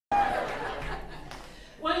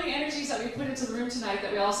that we put into the room tonight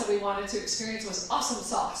that we all said we wanted to experience was awesome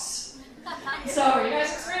sauce. So are you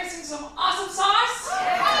guys experiencing some awesome sauce?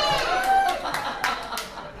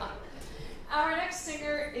 Our next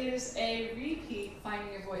singer is a repeat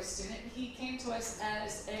Finding Your Voice student. He came to us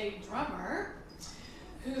as a drummer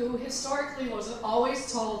who historically was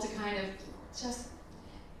always told to kind of just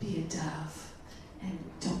be a dove and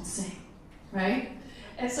don't sing, right?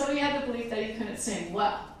 And so he had the belief that he couldn't sing.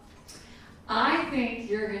 Well, I think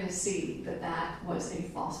you're going to see that that was a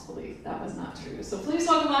false belief. That was not true. So please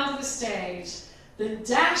welcome onto the stage the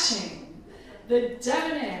dashing, the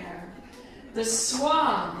debonair, the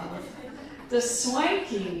suave, the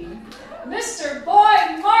swanky, Mr.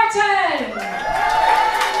 Boyd Martin!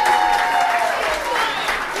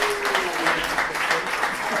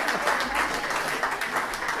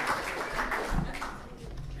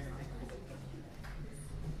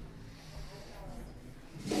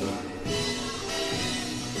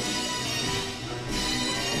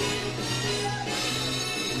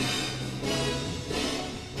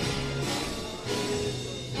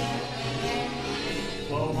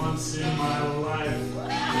 Once in my life, I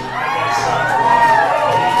got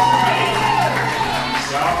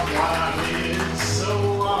someone I needed so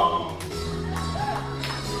long.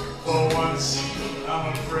 For once, I'm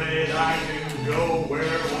afraid I can go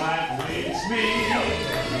where life leads me.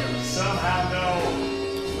 Somehow know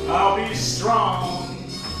I'll be strong.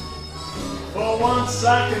 For once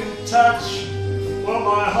I can touch what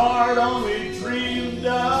my heart only dreamed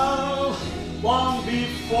of long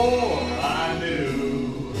before I knew.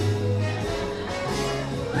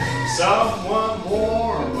 Someone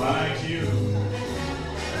warm like you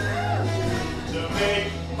to make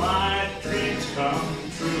my dreams come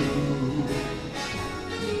true.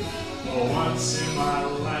 For once in my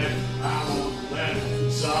life, I won't let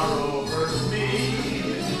sorrow hurt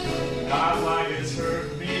me, not like it's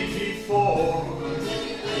hurt me before.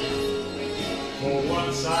 For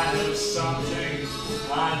once I have something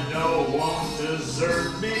I know won't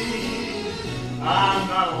desert me. I'm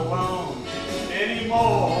not alone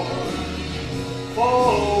anymore.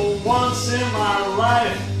 For once in my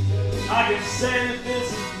life, I can say that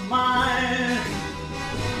this is mine.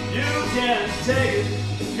 You can't take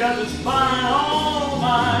it, 'cause it's mine, all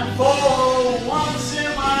mine. For once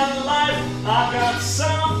in my life, I've got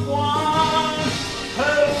someone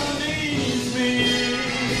who needs me.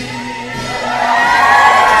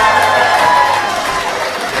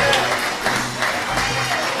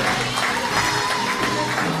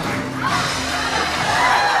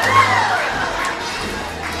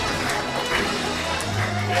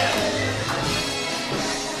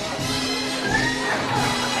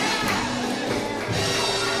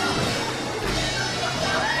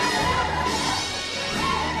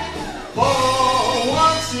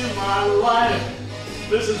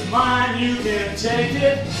 This is mine, you can take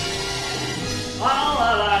it. All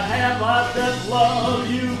that I have, I've got love,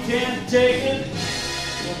 you can't take it.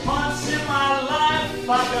 For once in my life,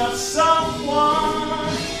 I've got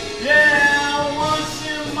someone. Yeah, once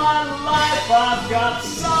in my life, I've got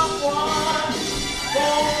someone.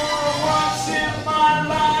 For once in my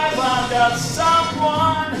life, I've got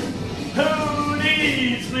someone who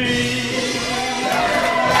needs me.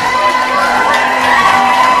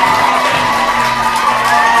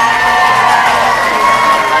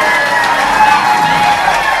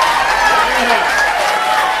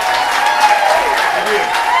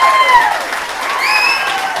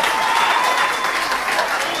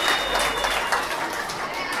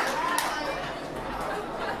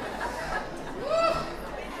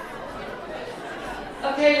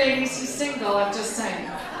 Okay, ladies, he's single, I'm just saying.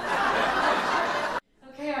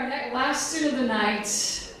 Okay, our last student of the night.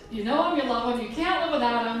 You know him, you love him, you can't live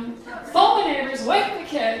without him. Phone the neighbors, wake the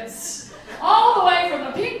kids. All the way from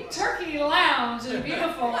the Pink Turkey Lounge in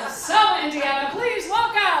beautiful Selma, Indiana. Please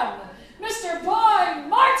welcome Mr. Boyd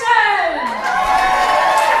Martin!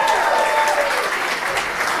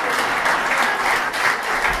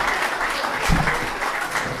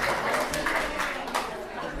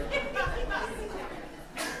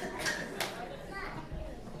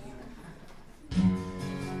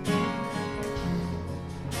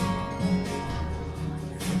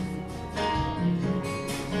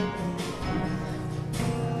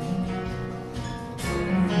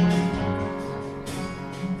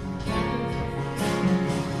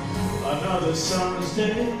 Another summer's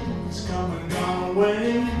day has come and gone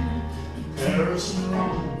away in Paris and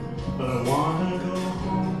Rome, but I want to go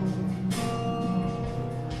home.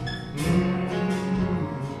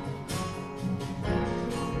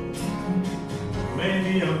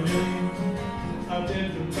 Maybe a million I did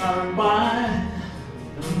to by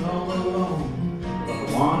and all alone, but I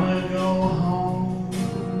want wanna go home.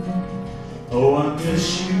 Oh, I miss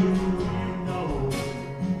you, you know.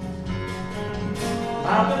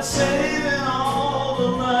 I've been saving all the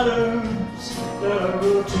letters that I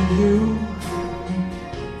wrote to you,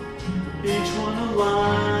 each one a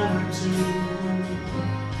line or two.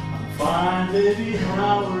 I'm fine, baby,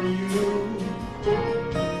 how are you?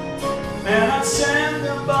 And I'd send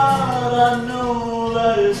them, but I know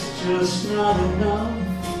that it's just not enough.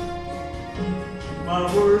 My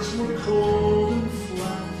words were cold and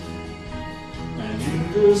flat, and you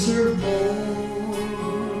deserve more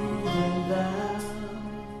than that.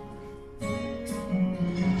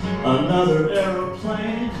 Another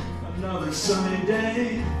aeroplane, another sunny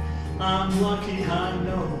day. I'm lucky, I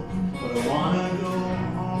know, but I wanna go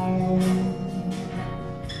home.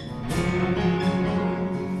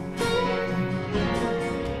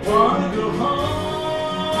 Wanna go home.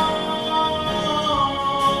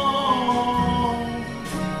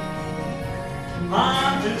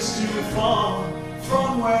 I'm just too far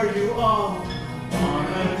from where you are.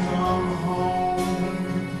 Wanna come home.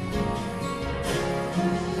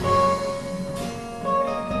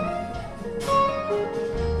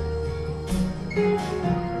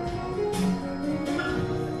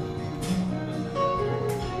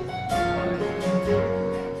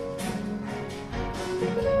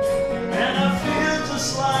 And I feel just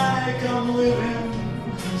like I'm living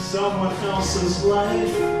someone else's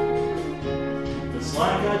life. It's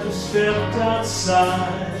like I just stepped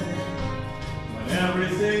outside when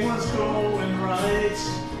everything was going right.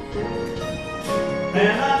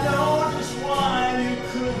 And I know just why you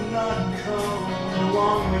could not come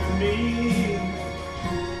along with me,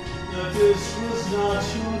 that this was not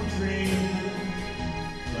your dream,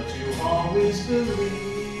 but you always believed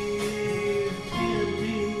in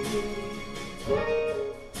me.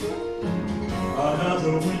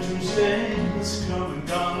 Another winter's day has come and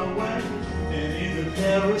gone away, in either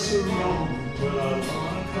Paris or Rome, but I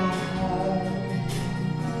wanna come home.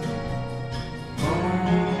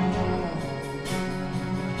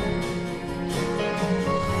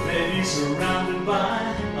 Maybe surrounded by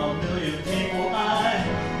a million people, I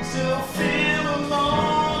still feel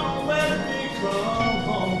alone. Let me come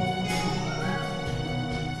home.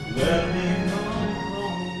 Let me come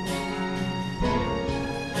home.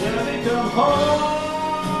 Let me come home.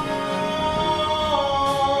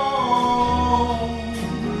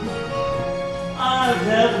 I've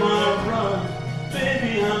had my run,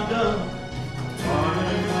 baby, I'm done. Wanna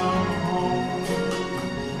come home.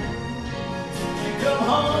 Come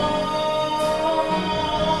home.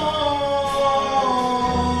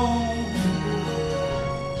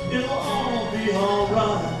 It'll all be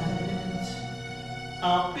alright.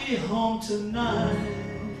 I'll be home tonight.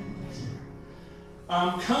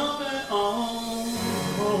 I'm coming on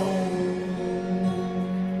home.